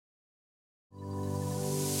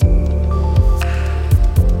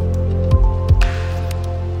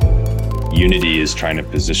Unity is trying to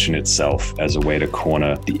position itself as a way to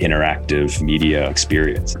corner the interactive media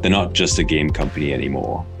experience. They're not just a game company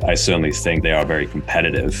anymore. I certainly think they are very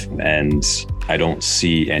competitive, and I don't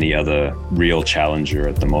see any other real challenger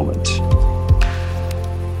at the moment.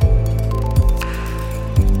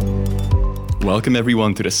 Welcome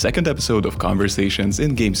everyone to the second episode of Conversations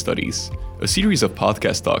in Game Studies, a series of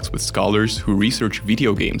podcast talks with scholars who research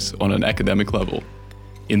video games on an academic level.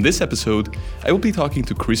 In this episode, I will be talking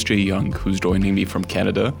to Chris J. Young, who's joining me from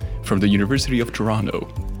Canada, from the University of Toronto.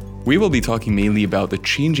 We will be talking mainly about the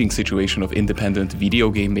changing situation of independent video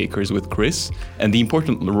game makers with Chris, and the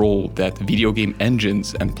important role that video game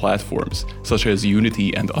engines and platforms, such as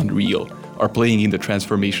Unity and Unreal, are playing in the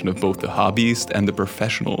transformation of both the hobbyist and the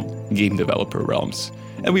professional game developer realms.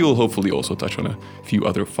 And we will hopefully also touch on a few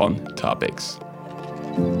other fun topics.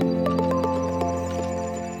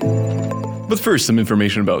 But first, some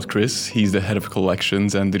information about Chris. He's the head of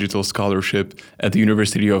collections and digital scholarship at the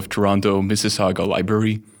University of Toronto Mississauga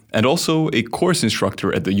Library, and also a course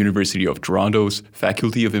instructor at the University of Toronto's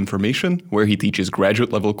Faculty of Information, where he teaches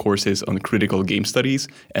graduate-level courses on critical game studies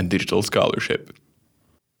and digital scholarship.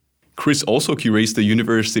 Chris also curates the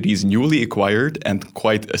university's newly acquired and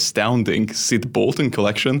quite astounding Sid Bolton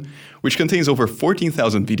collection, which contains over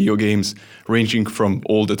 14,000 video games, ranging from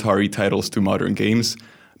old Atari titles to modern games,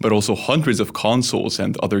 but also hundreds of consoles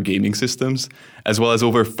and other gaming systems, as well as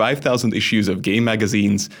over 5,000 issues of game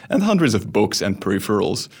magazines and hundreds of books and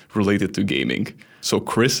peripherals related to gaming. So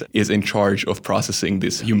Chris is in charge of processing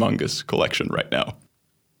this humongous collection right now.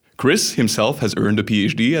 Chris himself has earned a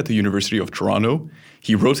PhD at the University of Toronto.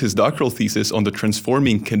 He wrote his doctoral thesis on the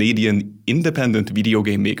transforming Canadian independent video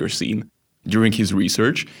game maker scene. During his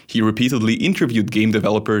research, he repeatedly interviewed game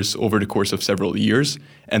developers over the course of several years,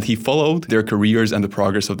 and he followed their careers and the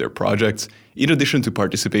progress of their projects, in addition to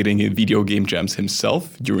participating in video game jams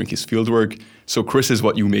himself during his fieldwork, so Chris is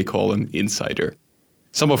what you may call an insider.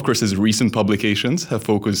 Some of Chris's recent publications have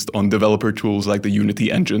focused on developer tools like the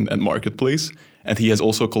Unity engine and marketplace, and he has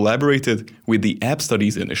also collaborated with the App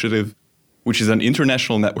Studies Initiative, which is an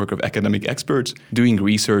international network of academic experts doing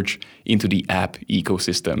research into the app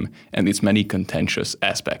ecosystem and its many contentious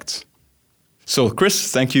aspects. So,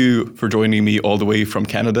 Chris, thank you for joining me all the way from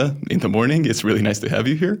Canada in the morning. It's really nice to have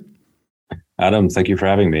you here. Adam, thank you for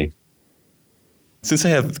having me. Since I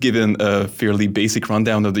have given a fairly basic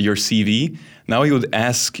rundown of your CV, now I would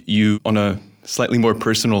ask you on a slightly more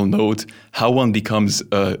personal note, how one becomes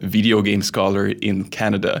a video game scholar in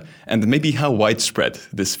Canada, and maybe how widespread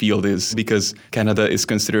this field is, because Canada is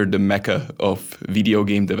considered the mecca of video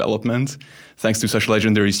game development, thanks to such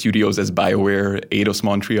legendary studios as BioWare, Eidos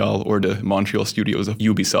Montreal, or the Montreal studios of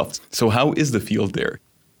Ubisoft. So how is the field there?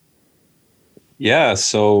 Yeah,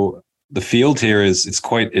 so the field here it's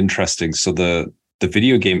quite interesting. So the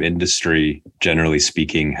video game industry, generally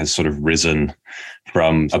speaking, has sort of risen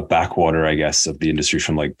from a backwater, I guess, of the industry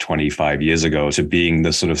from like 25 years ago to being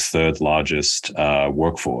the sort of third largest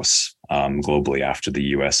workforce globally after the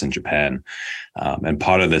US and Japan. And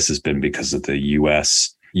part of this has been because of the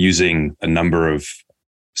US using a number of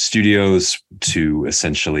studios to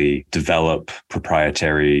essentially develop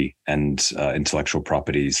proprietary and intellectual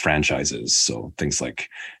properties franchises. So things like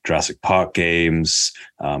Jurassic Park games,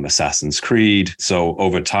 Assassin's Creed. So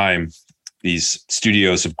over time, these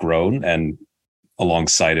studios have grown, and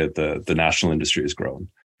alongside it, the national industry has grown.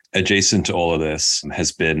 Adjacent to all of this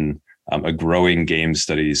has been a growing game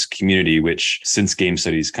studies community, which since game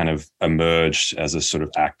studies kind of emerged as a sort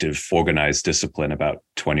of active, organized discipline about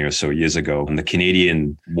 20 or so years ago. And the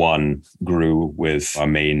Canadian one grew with our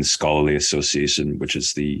main scholarly association, which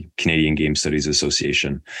is the Canadian Game Studies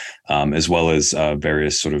Association, as well as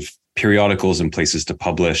various sort of periodicals and places to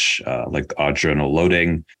publish, like our journal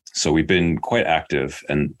Loading. So we've been quite active.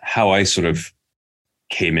 And how I sort of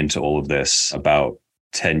came into all of this about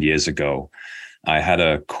 10 years ago, I had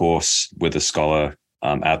a course with a scholar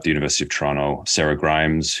at the University of Toronto, Sarah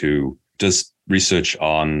Grimes, who does research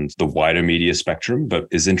on the wider media spectrum, but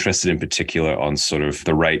is interested in particular on sort of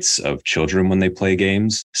the rights of children when they play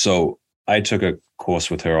games. So I took a course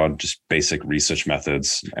with her on just basic research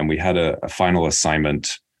methods, and we had a final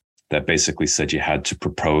assignment that basically said you had to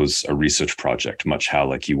propose a research project, much how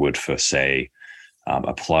like you would for, say,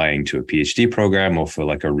 applying to a PhD program or for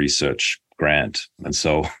like a research grant. And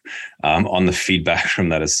so on the feedback from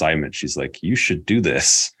that assignment, she's like, you should do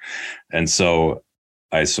this. And so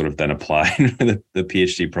I sort of then applied for the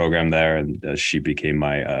PhD program there, and she became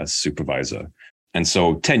my supervisor. And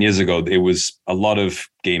so 10 years ago, it was a lot of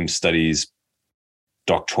game studies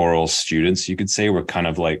doctoral students, you could say, were kind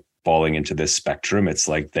of like falling into this spectrum. It's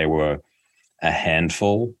like there were a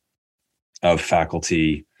handful of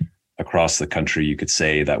faculty across the country, you could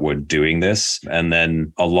say, that were doing this. And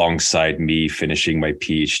then alongside me finishing my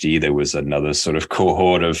PhD, there was another sort of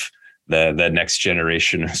cohort of the next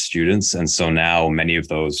generation of students. And so now many of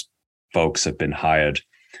those folks have been hired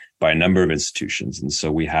by a number of institutions. And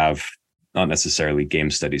so we have not necessarily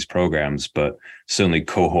game studies programs, but certainly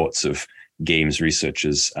cohorts of games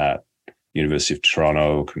researchers at University of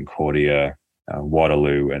Toronto, Concordia,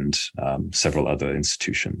 Waterloo, and several other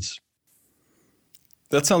institutions.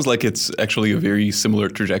 That sounds like it's actually a very similar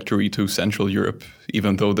trajectory to Central Europe,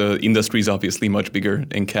 even though the industry is obviously much bigger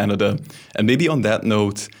in Canada. And maybe on that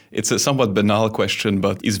note, it's a somewhat banal question,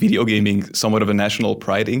 but is video gaming somewhat of a national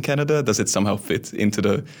pride in Canada? Does it somehow fit into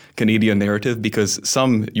the Canadian narrative? Because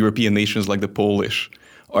some European nations like the Polish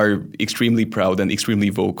are extremely proud and extremely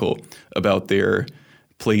vocal about their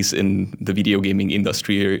place in the video gaming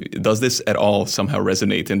industry. Does this at all somehow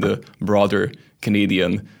resonate in the broader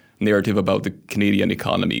Canadian narrative about the Canadian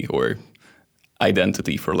economy or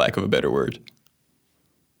identity, for lack of a better word?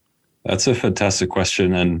 That's a fantastic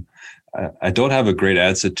question. And I don't have a great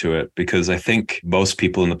answer to it, because I think most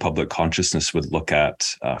people in the public consciousness would look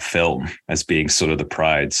at film as being sort of the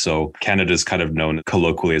pride. So Canada's kind of known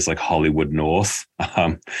colloquially as like Hollywood North,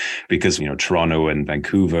 because, Toronto and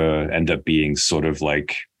Vancouver end up being sort of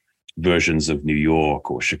like versions of New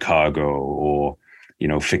York or Chicago or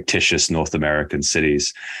fictitious North American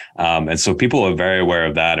cities. And so people are very aware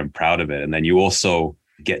of that and proud of it. And then you also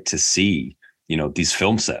get to see, these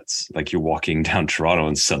film sets. Like you're walking down Toronto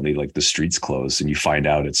and suddenly like the streets close and you find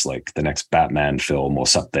out it's like the next Batman film or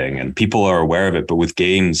something. And people are aware of it. But with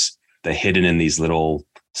games, they're hidden in these little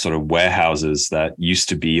sort of warehouses that used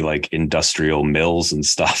to be like industrial mills and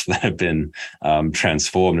stuff that have been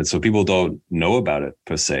transformed. And so people don't know about it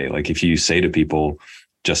per se. Like if you say to people,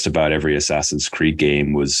 just about every Assassin's Creed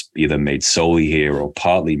game was either made solely here or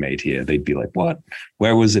partly made here, they'd be like, what?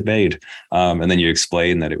 Where was it made? And then you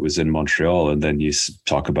explain that it was in Montreal, and then you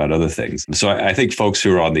talk about other things. So I think folks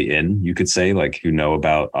who are on the you could say, like, who know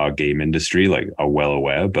about our game industry, like, are well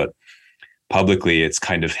aware, but publicly it's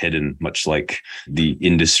kind of hidden, much like the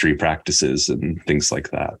industry practices and things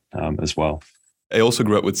like that as well. I also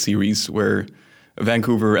grew up with series where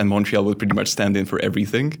Vancouver and Montreal would pretty much stand in for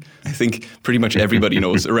everything. I think pretty much everybody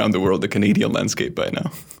knows around the world the Canadian landscape by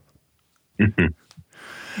now.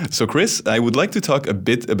 So Chris, I would like to talk a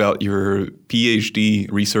bit about your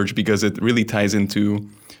PhD research, because it really ties into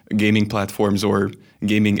gaming platforms or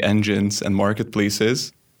gaming engines and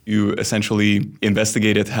marketplaces. You essentially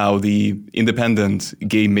investigated how the independent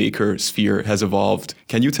game maker sphere has evolved.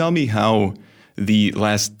 Can you tell me how the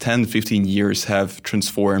last 10, 15 years have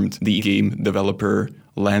transformed the game developer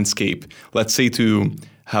landscape? Let's say to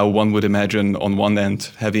how one would imagine on one end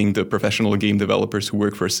having the professional game developers who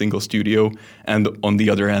work for a single studio, and on the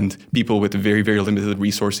other end, people with very, very limited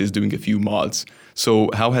resources doing a few mods. So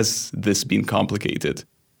how has this been complicated?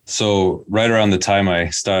 So right around the time I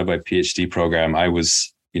started my PhD program, I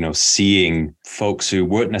was, seeing folks who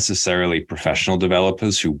weren't necessarily professional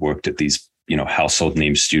developers who worked at these household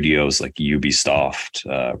name studios like Ubisoft,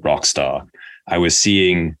 Rockstar. I was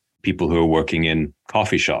seeing people who are working in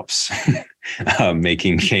coffee shops,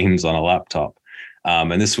 making games on a laptop.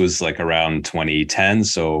 And this was like around 2010.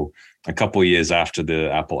 So a couple of years after the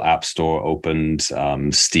Apple App Store opened,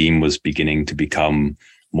 Steam was beginning to become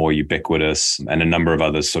more ubiquitous, and a number of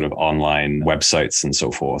other sort of online websites and so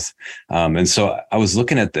forth. And so I was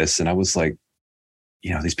looking at this and I was like,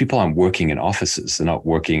 these people aren't working in offices. They're not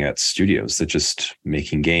working at studios. They're just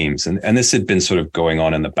making games. And this had been sort of going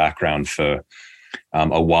on in the background for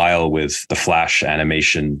a while with the Flash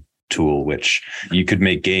animation tool, which you could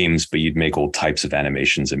make games, but you'd make all types of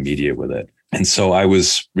animations and media with it. And so I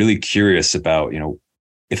was really curious about,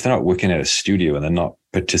 if they're not working at a studio and they're not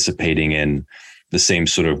participating in the same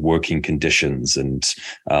sort of working conditions and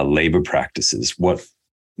labor practices,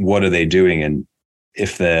 what are they doing? And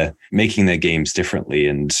if they're making their games differently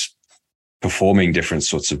and performing different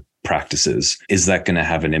sorts of practices, is that going to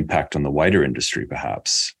have an impact on the wider industry,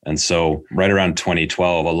 perhaps? And so right around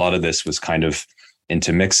 2012, a lot of this was kind of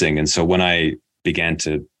intermixing. And so when I began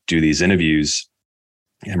to do these interviews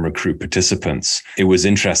and recruit participants, it was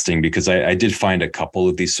interesting because I did find a couple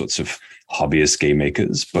of these sorts of hobbyist game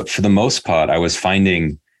makers, but for the most part, I was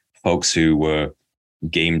finding folks who were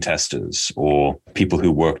game testers or people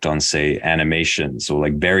who worked on, say, animations or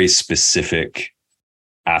like very specific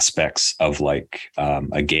aspects of like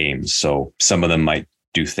a game. So some of them might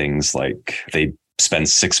do things like they spend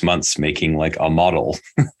 6 months making like a model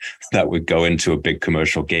that would go into a big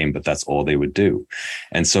commercial game, but that's all they would do.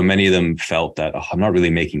 And so many of them felt that, I'm not really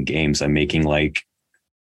making games. I'm making like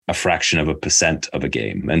a fraction of a percent of a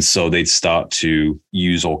game. And so they'd start to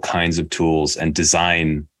use all kinds of tools and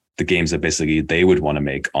design the games that basically they would want to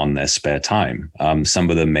make on their spare time. Some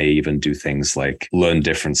of them may even do things like learn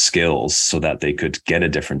different skills so that they could get a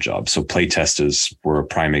different job. So playtesters were a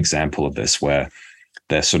prime example of this, where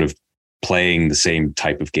they're sort of playing the same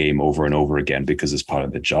type of game over and over again because it's part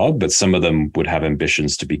of the job, but some of them would have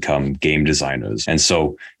ambitions to become game designers. And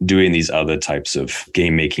so doing these other types of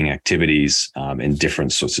game making activities in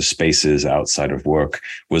different sorts of spaces outside of work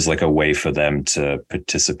was like a way for them to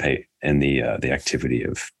participate in the activity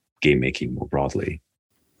of game making more broadly.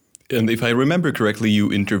 And if I remember correctly,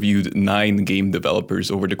 you interviewed 9 game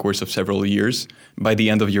developers over the course of several years. By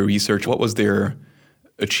the end of your research, what was their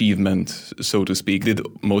achievement, so to speak? Did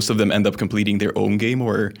most of them end up completing their own game,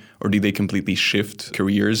 or did they completely shift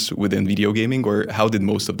careers within video gaming? Or how did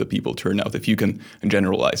most of the people turn out, if you can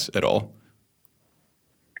generalize at all?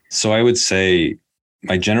 So I would say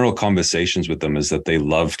my general conversations with them is that they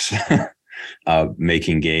loved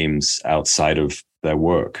making games outside of their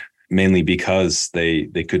work, mainly because they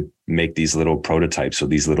could make these little prototypes or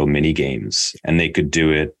these little mini games, and they could do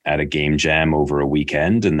it at a game jam over a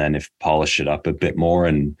weekend, and then polish it up a bit more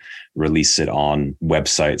and release it on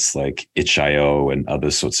websites like itch.io and other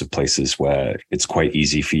sorts of places where it's quite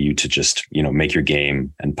easy for you to just, make your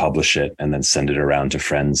game and publish it and then send it around to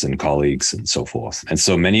friends and colleagues and so forth. And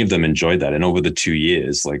so many of them enjoyed that. And over the 2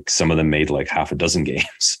 years, like some of them made like half a dozen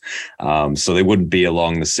games. So they wouldn't be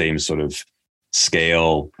along the same sort of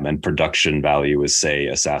scale and production value as, say,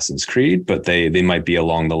 Assassin's Creed, but they might be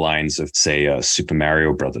along the lines of, say, Super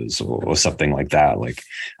Mario Brothers or something like that, like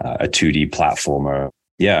a 2D platformer.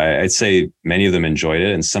 Yeah, I'd say many of them enjoyed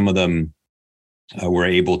it, and some of them were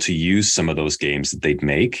able to use some of those games that they'd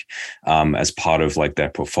make as part of like their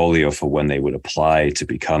portfolio for when they would apply to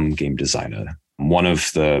become game designer. One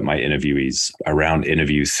of my interviewees around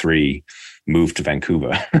interview 3 moved to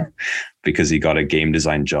Vancouver because he got a game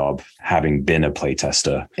design job having been a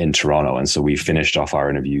playtester in Toronto. And so we finished off our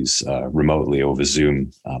interviews remotely over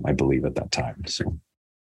Zoom, I believe, at that time. So.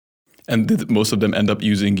 And did most of them end up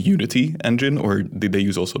using Unity engine, or did they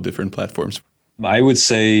use also different platforms? I would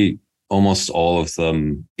say almost all of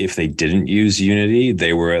them, if they didn't use Unity,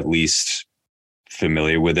 they were at least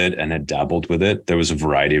familiar with it and had dabbled with it. There was a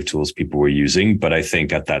variety of tools people were using, but I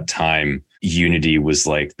think at that time, Unity was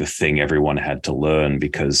like the thing everyone had to learn,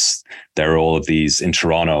 because there are all of these in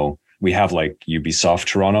Toronto. We have like Ubisoft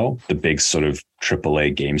Toronto, the big sort of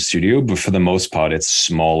AAA game studio, but for the most part, it's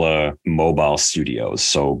smaller mobile studios.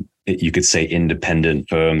 So you could say independent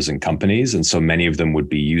firms and companies. And so many of them would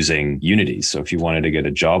be using Unity. So if you wanted to get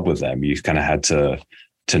a job with them, you kind of had to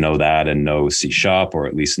know that and know C#, or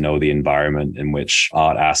at least know the environment in which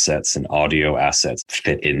art assets and audio assets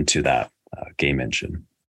fit into that game engine.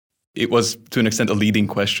 It was, to an extent, a leading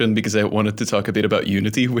question because I wanted to talk a bit about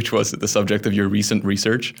Unity, which was the subject of your recent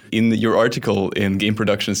research. In your article in Game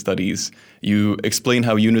Production Studies, you explain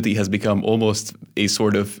how Unity has become almost a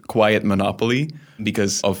sort of quiet monopoly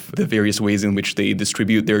because of the various ways in which they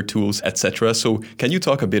distribute their tools, etc. So can you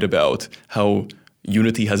talk a bit about how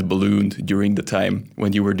Unity has ballooned during the time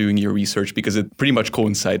when you were doing your research, because it pretty much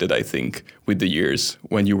coincided, I think, with the years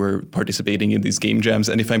when you were participating in these game jams.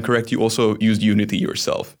 And if I'm correct, you also used Unity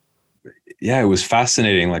yourself. Yeah, it was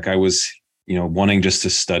fascinating. Like I was, wanting just to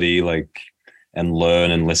study and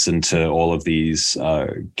learn and listen to all of these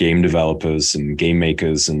game developers and game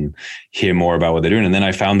makers and hear more about what they're doing. And then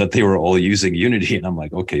I found that they were all using Unity, and I'm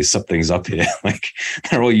like, okay, something's up here. Like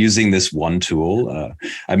they're all using this one tool.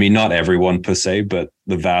 I mean, not everyone per se, but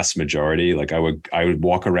the vast majority. Like I would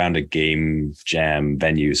walk around a game jam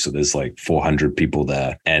venue, so there's like 400 people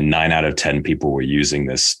there, and 9 out of 10 people were using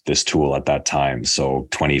this tool at that time. So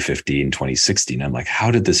 2015, 2016, I'm like,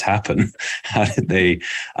 how did this happen? How did they,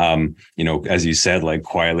 as you said, like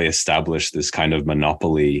quietly establish this kind of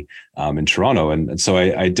monopoly in Toronto? And so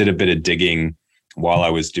I did a bit of digging while I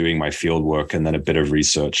was doing my field work, and then a bit of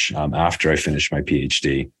research after I finished my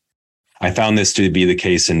PhD. I found this to be the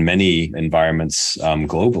case in many environments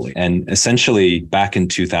globally. And essentially back in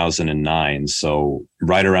 2009, so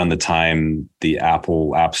right around the time the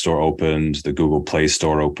Apple App Store opened, the Google Play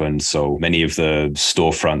Store opened, so many of the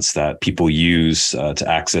storefronts that people use to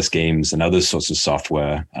access games and other sorts of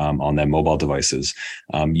software on their mobile devices,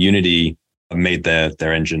 Unity made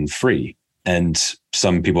their engine free. And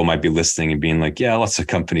some people might be listening and being like, yeah, lots of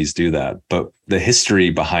companies do that. But the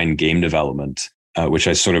history behind game development which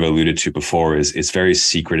I sort of alluded to before, is it's very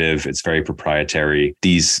secretive. It's very proprietary.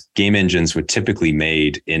 These game engines were typically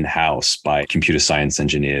made in-house by computer science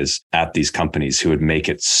engineers at these companies who would make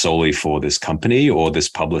it solely for this company or this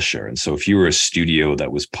publisher. And so if you were a studio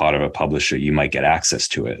that was part of a publisher, you might get access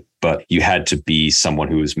to it, but you had to be someone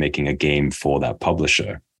who was making a game for that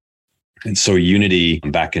publisher. And so Unity,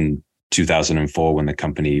 back in 2004, when the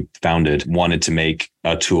company founded, wanted to make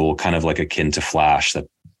a tool kind of like akin to Flash that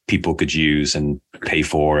people could use and pay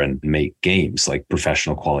for and make games, like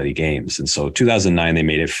professional quality games. And so 2009, they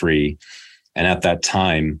made it free. And at that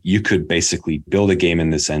time, you could basically build a game in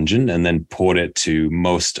this engine and then port it to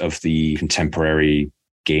most of the contemporary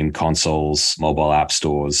game consoles, mobile app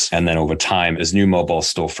stores. And then over time, as new mobile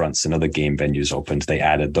storefronts and other game venues opened, they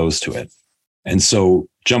added those to it. And so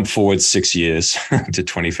jump forward 6 years to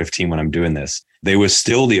 2015 when I'm doing this, they were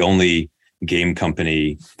still the only game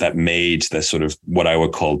company that made the sort of what I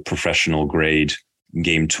would call professional grade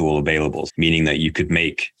game tool available, meaning that you could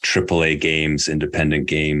make AAA games, independent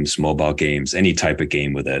games, mobile games, any type of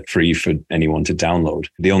game with it, free for anyone to download.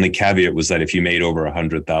 The only caveat was that if you made over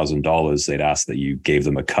 $100,000, they'd ask that you gave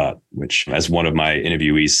them a cut, which, as one of my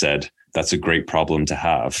interviewees said, that's a great problem to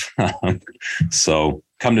have. So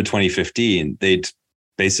come to 2015, they'd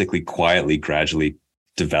basically quietly, gradually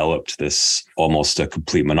developed this almost a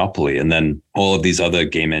complete monopoly. And then all of these other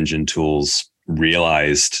game engine tools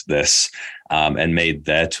realized this and made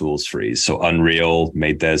their tools free. So Unreal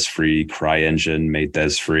made theirs free. CryEngine made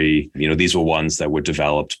theirs free. You know, these were ones that were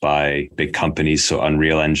developed by big companies. So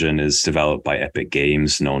Unreal Engine is developed by Epic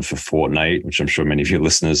Games, known for Fortnite, which I'm sure many of your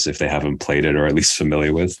listeners, if they haven't played it, are at least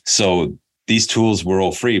familiar with. So these tools were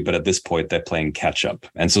all free, but at this point, they're playing catch up.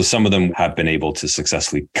 And so some of them have been able to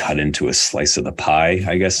successfully cut into a slice of the pie,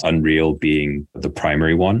 I guess, Unreal being the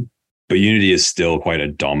primary one. But Unity is still quite a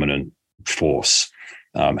dominant force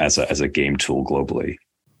as a game tool globally.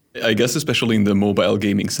 I guess especially in the mobile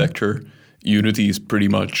gaming sector, Unity is pretty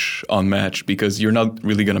much unmatched because you're not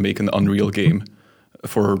really going to make an Unreal game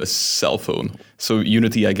for a cell phone. So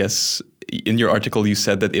Unity, I guess, in your article, you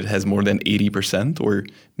said that it has more than 80% or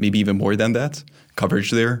maybe even more than that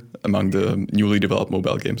coverage there among the newly developed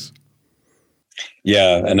mobile games.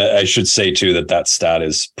 Yeah, and I should say too that stat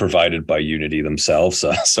is provided by Unity themselves,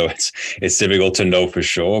 so it's difficult to know for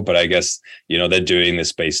sure. But I guess they're doing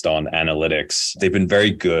this based on analytics. They've been very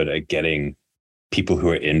good at getting people who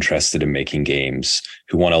are interested in making games,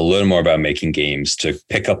 who want to learn more about making games, to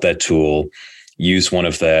pick up their tool, use one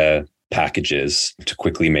of their packages to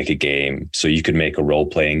quickly make a game. So you could make a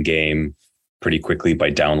role-playing game pretty quickly by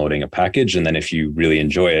downloading a package. And then if you really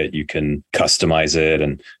enjoy it, you can customize it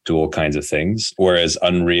and do all kinds of things. Whereas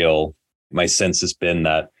Unreal, my sense has been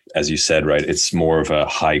that, as you said, right, it's more of a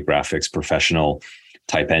high graphics professional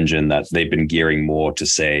type engine that they've been gearing more to,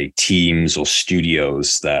 say, teams or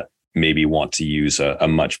studios that maybe want to use a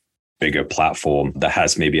much bigger platform that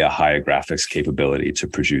has maybe a higher graphics capability to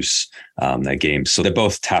produce their games. So they're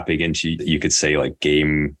both tapping into, you could say, like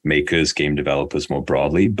game makers, game developers more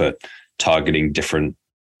broadly, but targeting different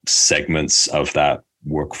segments of that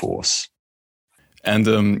workforce. And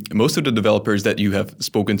most of the developers that you have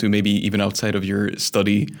spoken to, maybe even outside of your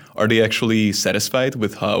study, are they actually satisfied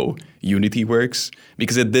with how Unity works?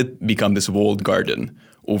 Because it did become this walled garden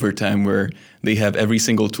over time where they have every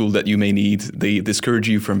single tool that you may need. They discourage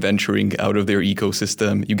you from venturing out of their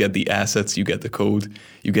ecosystem. You get the assets, you get the code,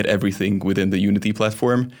 you get everything within the Unity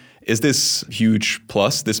platform. Is this huge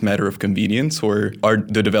plus, this matter of convenience, or are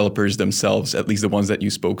the developers themselves, at least the ones that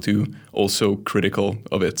you spoke to, also critical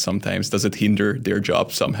of it sometimes? Does it hinder their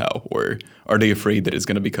job somehow, or are they afraid that it's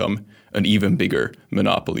going to become an even bigger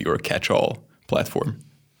monopoly or catch-all platform?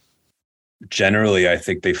 Generally, I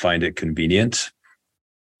think they find it convenient,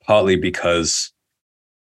 partly because,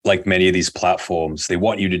 like many of these platforms, they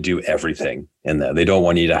want you to do everything in there. They don't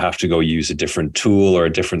want you to have to go use a different tool or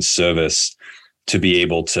a different service to be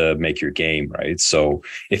able to make your game, right? So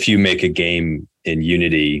if you make a game in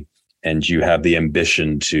Unity and you have the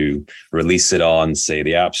ambition to release it on, say,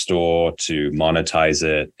 the App Store, to monetize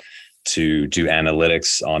it, to do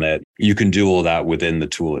analytics on it, you can do all that within the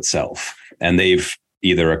tool itself. And they've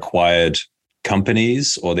either acquired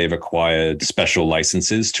companies or they've acquired special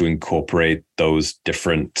licenses to incorporate those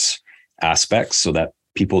different aspects so that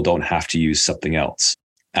people don't have to use something else.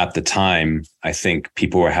 At the time, I think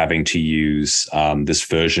people were having to use this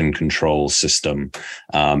version control system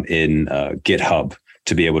in GitHub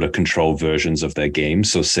to be able to control versions of their game.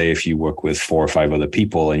 So say if you work with 4 or 5 other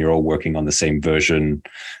people and you're all working on the same version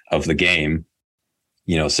of the game,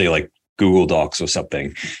 say like Google Docs or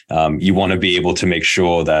something, you want to be able to make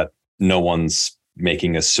sure that no one's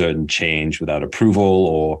making a certain change without approval,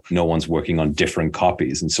 or no one's working on different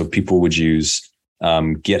copies. And so people would use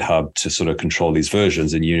GitHub to sort of control these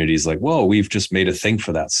versions. And Unity's like, whoa, we've just made a thing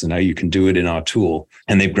for that. So now you can do it in our tool.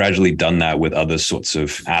 And they've gradually done that with other sorts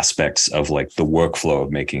of aspects of like the workflow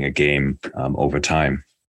of making a game over time.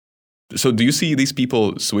 So do you see these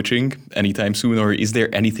people switching anytime soon, or is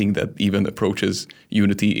there anything that even approaches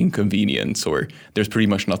Unity in convenience, or there's pretty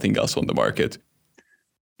much nothing else on the market?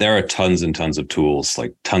 There are tons and tons of tools,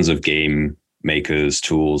 like tons of game makers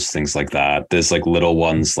tools, things like that. There's like little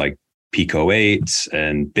ones like Pico 8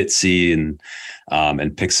 and Bitsy and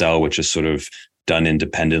Pixel, which is sort of done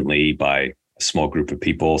independently by a small group of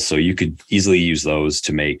people. So you could easily use those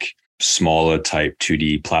to make smaller type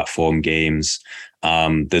 2D platform games.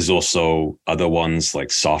 There's also other ones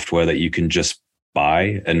like software that you can just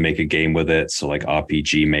buy and make a game with it. So like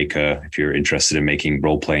RPG Maker, if you're interested in making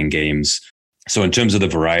role-playing games. So in terms of the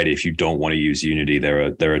variety, if you don't want to use Unity,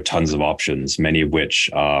 there are tons of options, many of which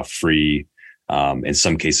are free, in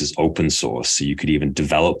some cases open source. So you could even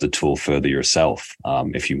develop the tool further yourself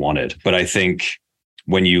if you wanted. But I think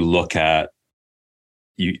when you look at,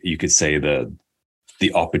 you could say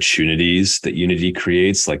the opportunities that Unity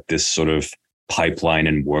creates, like this sort of pipeline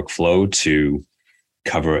and workflow to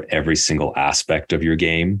cover every single aspect of your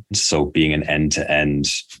game. So being an end-to-end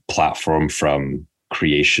platform from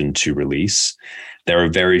creation to release, there are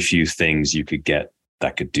very few things you could get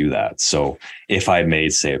that could do that. So if I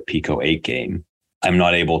made, say, a Pico 8 game, I'm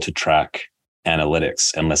not able to track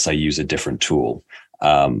analytics unless I use a different tool.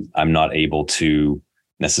 I'm not able to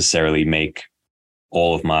necessarily make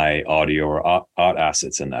all of my audio or art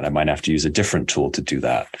assets in that. I might have to use a different tool to do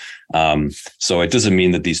that. So it doesn't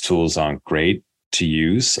mean that these tools aren't great to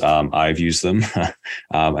use. I've used them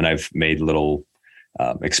and I've made little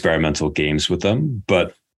experimental games with them.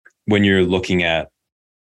 But when you're looking at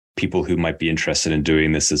people who might be interested in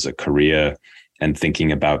doing this as a career and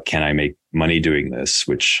thinking about, can I make money doing this,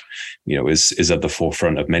 which, you know, is at the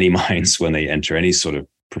forefront of many minds when they enter any sort of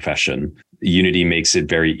profession. Unity makes it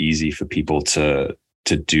very easy for people to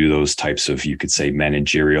do those types of, you could say,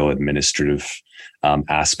 managerial, administrative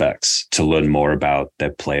aspects, to learn more about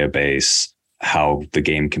their player base, how the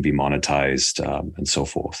game can be monetized, and so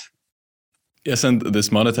forth. Yes, and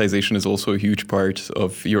this monetization is also a huge part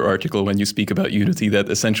of your article when you speak about Unity, that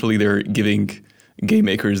essentially they're giving game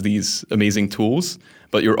makers these amazing tools,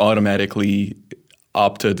 but you're automatically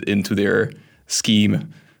opted into their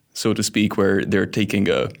scheme, so to speak, where they're taking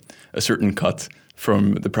a certain cut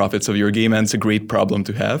from the profits of your game, and it's a great problem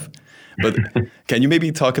to have. But can you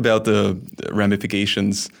maybe talk about the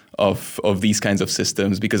ramifications of these kinds of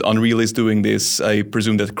systems? Because Unreal is doing this. I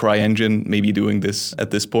presume that CryEngine may be doing this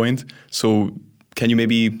at this point. So can you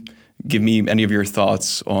maybe give me any of your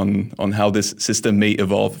thoughts on how this system may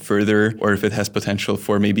evolve further, or if it has potential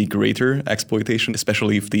for maybe greater exploitation,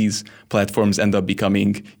 especially if these platforms end up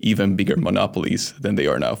becoming even bigger monopolies than they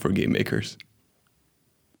are now for game makers?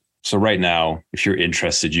 So right now, if you're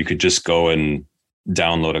interested, you could just go and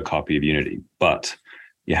download a copy of Unity, but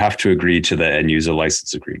you have to agree to the end user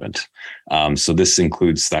license agreement. So this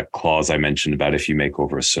includes that clause I mentioned about if you make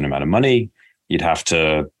over a certain amount of money, you'd have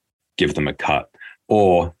to give them a cut,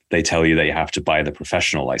 or they tell you that you have to buy the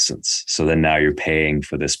professional license. So then now you're paying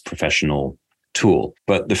for this professional tool.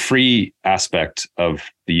 But the free aspect of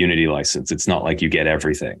the Unity license, it's not like you get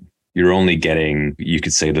everything. You're only getting, you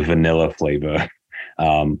could say, the vanilla flavor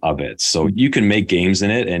of it. So you can make games in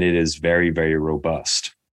it, and it is very, very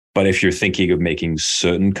robust. But if you're thinking of making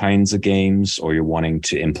certain kinds of games, or you're wanting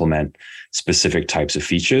to implement specific types of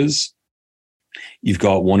features, you've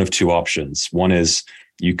got one of two options. One is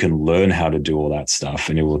you can learn how to do all that stuff,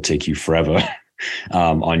 and it will take you forever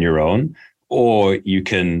on your own. Or you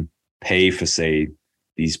can pay for, say,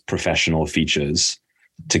 these professional features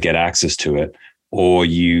to get access to it, or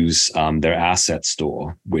use their asset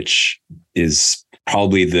store, which is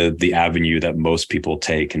probably the avenue that most people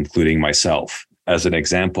take, including myself. As an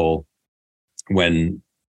example, when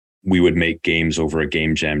we would make games over a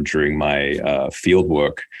game jam during my field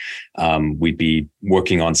work, we'd be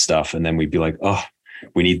working on stuff, and then we'd be like, oh,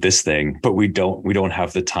 we need this thing, but we don't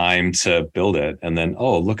have the time to build it. And then,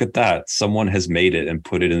 oh, look at that. Someone has made it and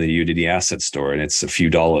put it in the Unity asset store, and it's a few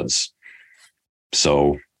dollars.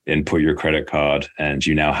 So input your credit card, and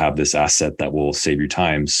you now have this asset that will save you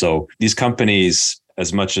time. So these companies,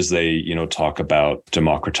 as much as they, you know, talk about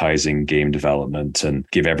democratizing game development and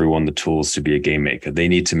give everyone the tools to be a game maker, they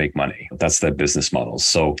need to make money. That's their business model.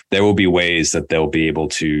 So there will be ways that they'll be able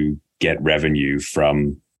to get revenue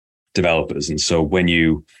from developers. And so when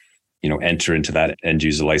you enter into that end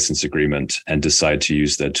user license agreement and decide to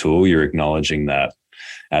use their tool, you're acknowledging that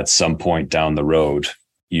at some point down the road,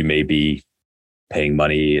 you may be paying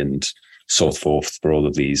money and so forth for all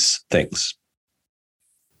of these things.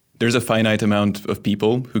 There's a finite amount of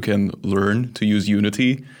people who can learn to use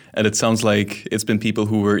Unity. And it sounds like it's been people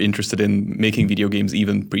who were interested in making video games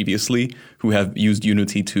even previously, who have used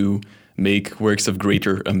Unity to make works of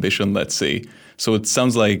greater ambition, let's say. So it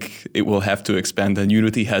sounds like it will have to expand, and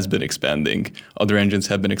Unity has been expanding. Other engines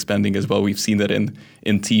have been expanding as well. We've seen that in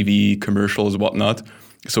TV, commercials, whatnot.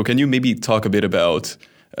 So can you maybe talk a bit about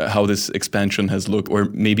how this expansion has looked, or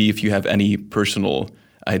maybe if you have any personal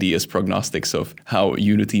ideas, prognostics of how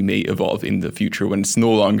Unity may evolve in the future when it's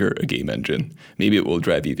no longer a game engine? Maybe it will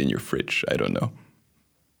drive even your fridge. I don't know.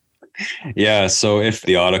 Yeah, so if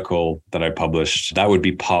the article that I published, that would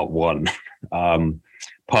be part one.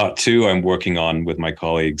 Part two, I'm working on with my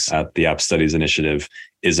colleagues at the App Studies Initiative,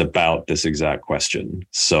 is about this exact question.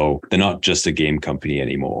 So they're not just a game company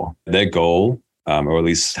anymore. Their goal, or at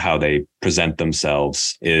least how they present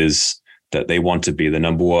themselves, is that they want to be the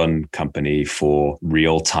number one company for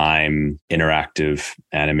real-time, interactive,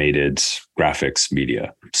 animated graphics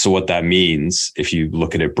media. So what that means, if you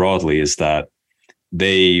look at it broadly, is that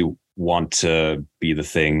they want to be the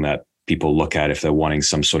thing that people look at if they're wanting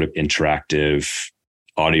some sort of interactive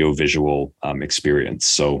audio-visual experience.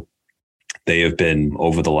 So they have been,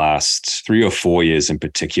 over the last 3 or 4 years in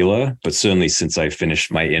particular, but certainly since I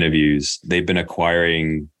finished my interviews, they've been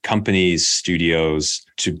acquiring companies, studios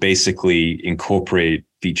to basically incorporate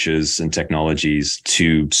features and technologies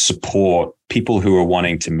to support people who are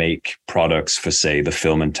wanting to make products for, say, the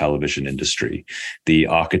film and television industry, the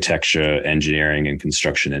architecture, engineering, and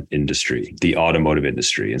construction industry, the automotive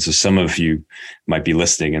industry. And so some of you might be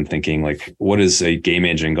listening and thinking, like, what has a game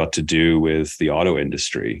engine got to do with the auto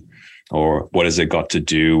industry? Or what has it got to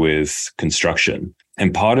do with construction?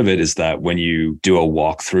 And part of it is that when you do a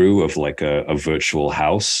walkthrough of like a virtual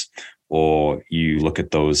house, or you look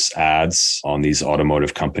at those ads on these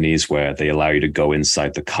automotive companies where they allow you to go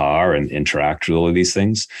inside the car and interact with all of these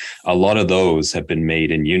things, a lot of those have been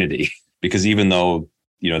made in Unity. Because even though,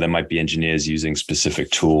 there might be engineers using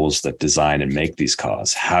specific tools that design and make these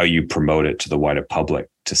cars, how you promote it to the wider public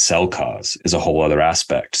to sell cars is a whole other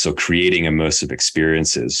aspect. So creating immersive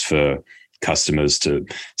experiences for customers to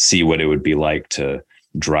see what it would be like to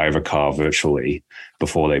drive a car virtually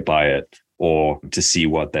before they buy it, or to see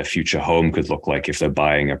what their future home could look like if they're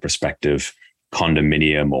buying a prospective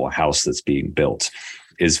condominium or house that's being built,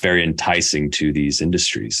 is very enticing to these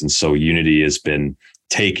industries. And so Unity has been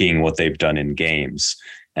taking what they've done in games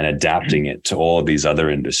and adapting it to all of these other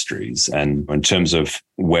industries. And in terms of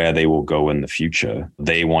where they will go in the future,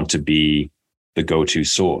 they want to be the go-to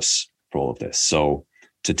source for all of this. So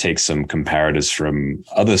to take some comparatives from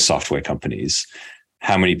other software companies,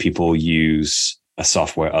 how many people use a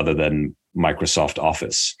software other than Microsoft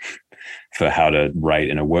Office for how to write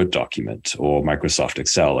in a Word document, or Microsoft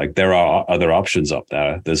Excel? Like, there are other options up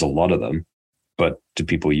there. There's a lot of them, but do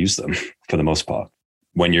people use them for the most part?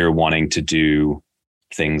 When you're wanting to do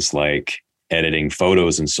things like editing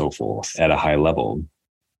photos and so forth at a high level,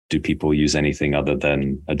 do people use anything other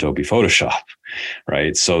than Adobe Photoshop,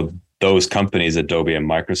 right? So those companies, Adobe and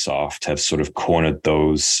Microsoft, have sort of cornered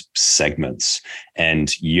those segments.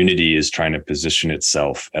 And Unity is trying to position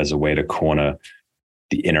itself as a way to corner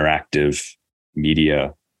the interactive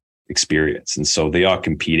media experience. And so they are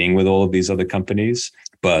competing with all of these other companies,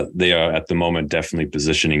 but they are at the moment definitely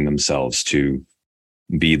positioning themselves to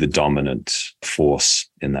be the dominant force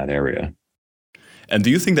in that area. And do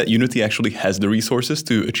you think that Unity actually has the resources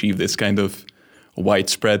to achieve this kind of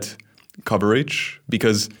widespread coverage?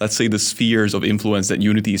 Because let's say the spheres of influence that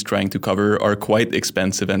Unity is trying to cover are quite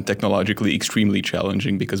expensive and technologically extremely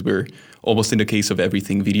challenging, because we're almost in the case of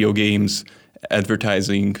everything, video games,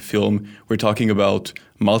 advertising, film, we're talking about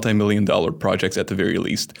multi-million-dollar projects at the very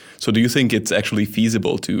least. So do you think it's actually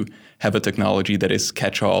feasible to have a technology that is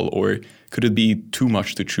catch-all, or could it be too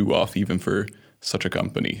much to chew off even for such a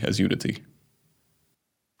company as Unity?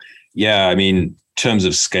 Yeah, I mean, in terms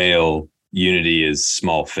of scale, Unity is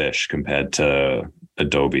small fish compared to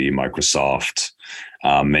Adobe, Microsoft,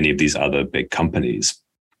 many of these other big companies.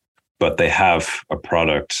 But they have a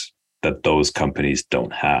product that those companies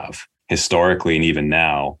don't have. Historically, and even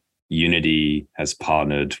now, Unity has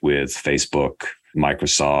partnered with Facebook,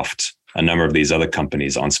 Microsoft, a number of these other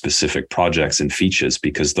companies on specific projects and features,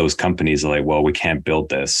 because those companies are like, well, we can't build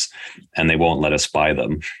this and they won't let us buy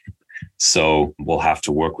them. So we'll have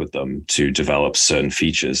to work with them to develop certain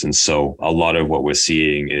features. And so a lot of what we're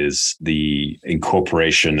seeing is the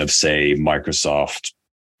incorporation of, say, Microsoft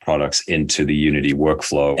products into the Unity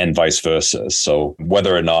workflow and vice versa. So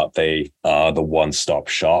whether or not they are the one-stop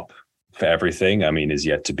shop for everything, I mean, is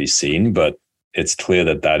yet to be seen, but it's clear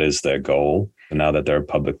that that is their goal. And now that they're a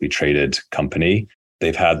publicly traded company,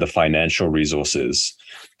 they've had the financial resources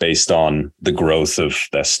based on the growth of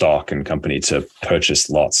their stock and company to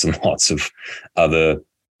purchase lots and lots of other,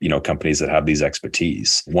 companies that have these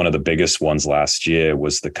expertise. One of the biggest ones last year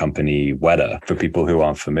was the company Weta. For people who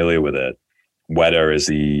aren't familiar with it, Weta is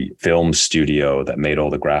the film studio that made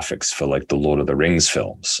all the graphics for like the Lord of the Rings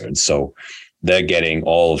films. And so they're getting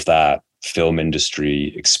all of that film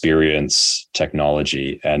industry experience,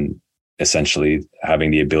 technology, and essentially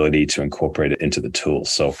having the ability to incorporate it into the tool.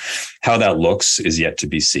 So how that looks is yet to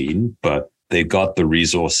be seen, but they've got the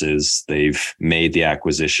resources, they've made the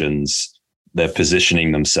acquisitions, they're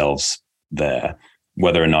positioning themselves there.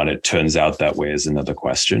 Whether or not it turns out that way is another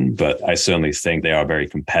question, but I certainly think they are very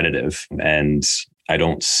competitive, and I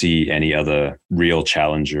don't see any other real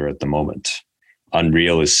challenger at the moment.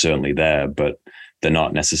 Unreal is certainly there, but they're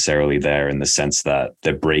not necessarily there in the sense that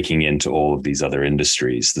they're breaking into all of these other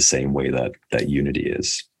industries the same way that Unity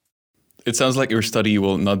is. It sounds like your study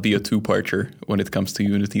will not be a two-parter when it comes to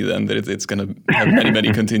Unity, then, that it's going to have many,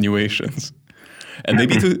 many continuations. And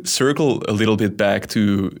maybe to circle a little bit back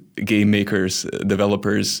to game makers,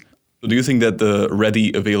 developers, do you think that the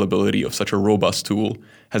ready availability of such a robust tool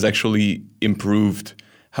has actually improved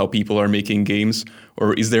how people are making games?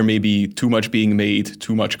 Or is there maybe too much being made,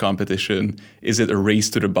 too much competition? Is it a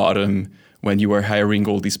race to the bottom when you are hiring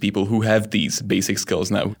all these people who have these basic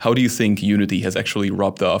skills now? How do you think Unity has actually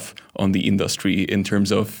rubbed off on the industry in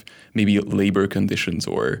terms of maybe labor conditions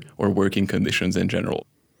or working conditions in general?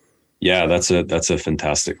 Yeah, that's a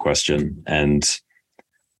fantastic question. And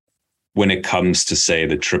when it comes to, say,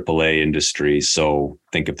 the AAA industry, so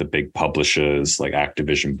think of the big publishers like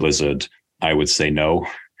Activision, Blizzard, I would say no,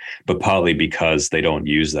 but partly because they don't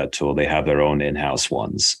use that tool. They have their own in-house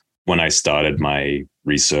ones. When I started my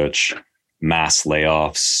research, mass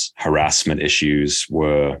layoffs, harassment issues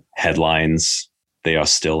were headlines. They are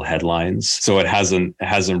still headlines. So it hasn't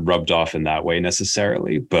rubbed off in that way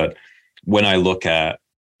necessarily. But when I look at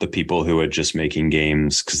the people who are just making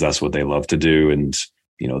games because that's what they love to do, and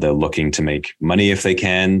they're looking to make money if they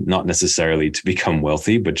can, not necessarily to become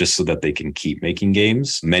wealthy, but just so that they can keep making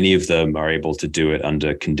games. Many of them are able to do it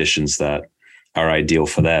under conditions that are ideal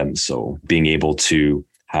for them. So being able to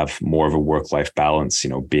have more of a work-life balance,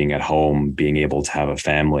 being at home, being able to have a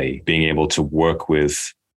family, being able to work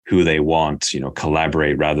with who they want,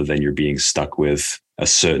 collaborate rather than you're being stuck with a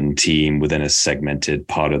certain team within a segmented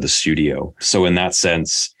part of the studio. So in that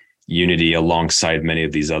sense, Unity, alongside many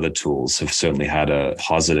of these other tools, have certainly had a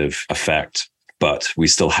positive effect. But we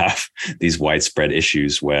still have these widespread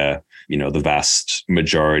issues where, the vast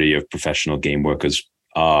majority of professional game workers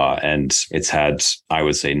are, and it's had, I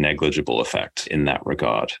would say, negligible effect in that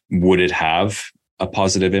regard. Would it have a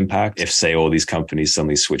positive impact if, say, all these companies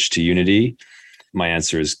suddenly switch to Unity? My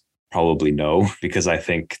answer is probably no, because I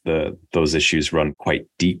think those issues run quite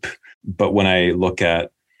deep. But when I look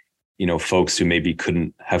at, folks who maybe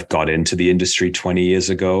couldn't have got into the industry 20 years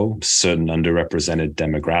ago, certain underrepresented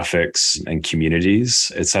demographics and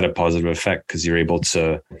communities, it's had a positive effect because you're able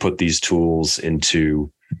to put these tools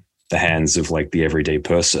into the hands of like the everyday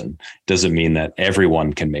person. Doesn't mean that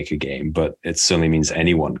everyone can make a game, but it certainly means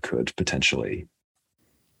anyone could potentially.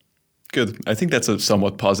 Good. I think that's a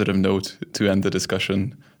somewhat positive note to end the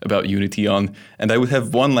discussion about Unity on. And I would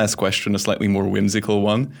have one last question, a slightly more whimsical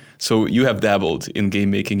one. So you have dabbled in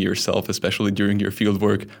game making yourself, especially during your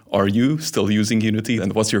fieldwork. Are you still using Unity?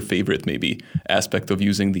 And what's your favorite, maybe, aspect of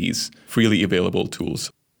using these freely available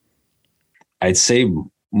tools? I'd say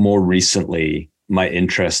more recently, my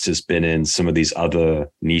interest has been in some of these other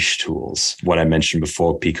niche tools, what I mentioned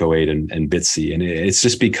before, Pico 8 and Bitsy. And it's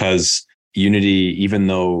just because Unity, even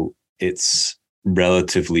though it's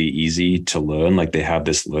relatively easy to learn, like they have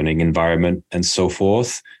this learning environment and so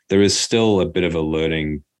forth, there is still a bit of a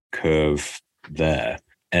learning curve there.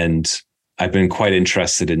 And I've been quite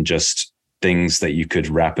interested in just things that you could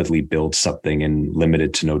rapidly build something in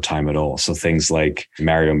limited to no time at all. So things like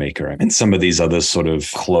Mario Maker and some of these other sort of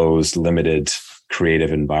closed, limited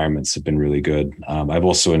creative environments have been really good. I've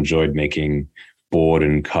also enjoyed making board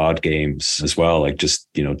and card games as well, like just,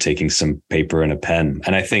 taking some paper and a pen.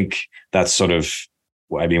 And I think that's sort of,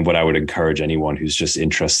 what I would encourage anyone who's just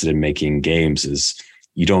interested in making games is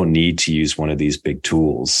you don't need to use one of these big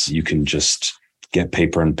tools. You can just get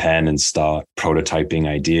paper and pen and start prototyping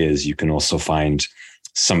ideas. You can also find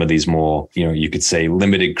some of these more, you could say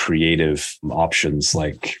limited creative options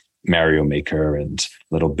like Mario Maker and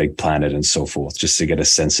Little Big Planet and so forth, just to get a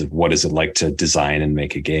sense of what is it like to design and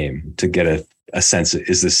make a game, to get a sense of,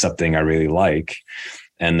 is this something I really like?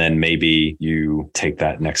 And then maybe you take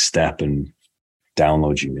that next step and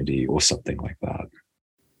download Unity or something like that.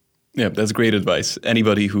 Yeah, that's great advice.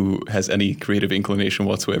 Anybody who has any creative inclination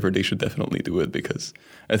whatsoever, they should definitely do it, because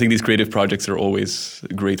I think these creative projects are always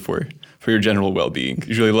great for your general well-being.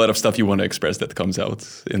 Usually a lot of stuff you want to express that comes out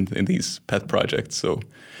in these pet projects. So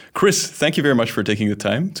Chris, thank you very much for taking the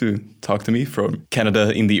time to talk to me from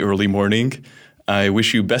Canada in the early morning. I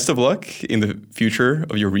wish you best of luck in the future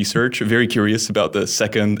of your research. Very curious about the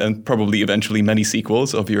second and probably eventually many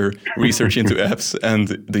sequels of your research into apps and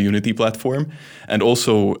the Unity platform, and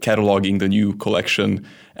also cataloging the new collection.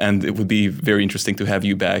 And it would be very interesting to have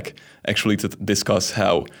you back actually to discuss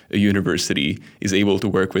how a university is able to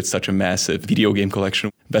work with such a massive video game collection.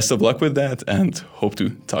 Best of luck with that, and hope to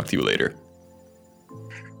talk to you later.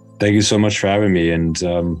 Thank you so much for having me, and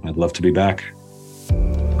I'd love to be back.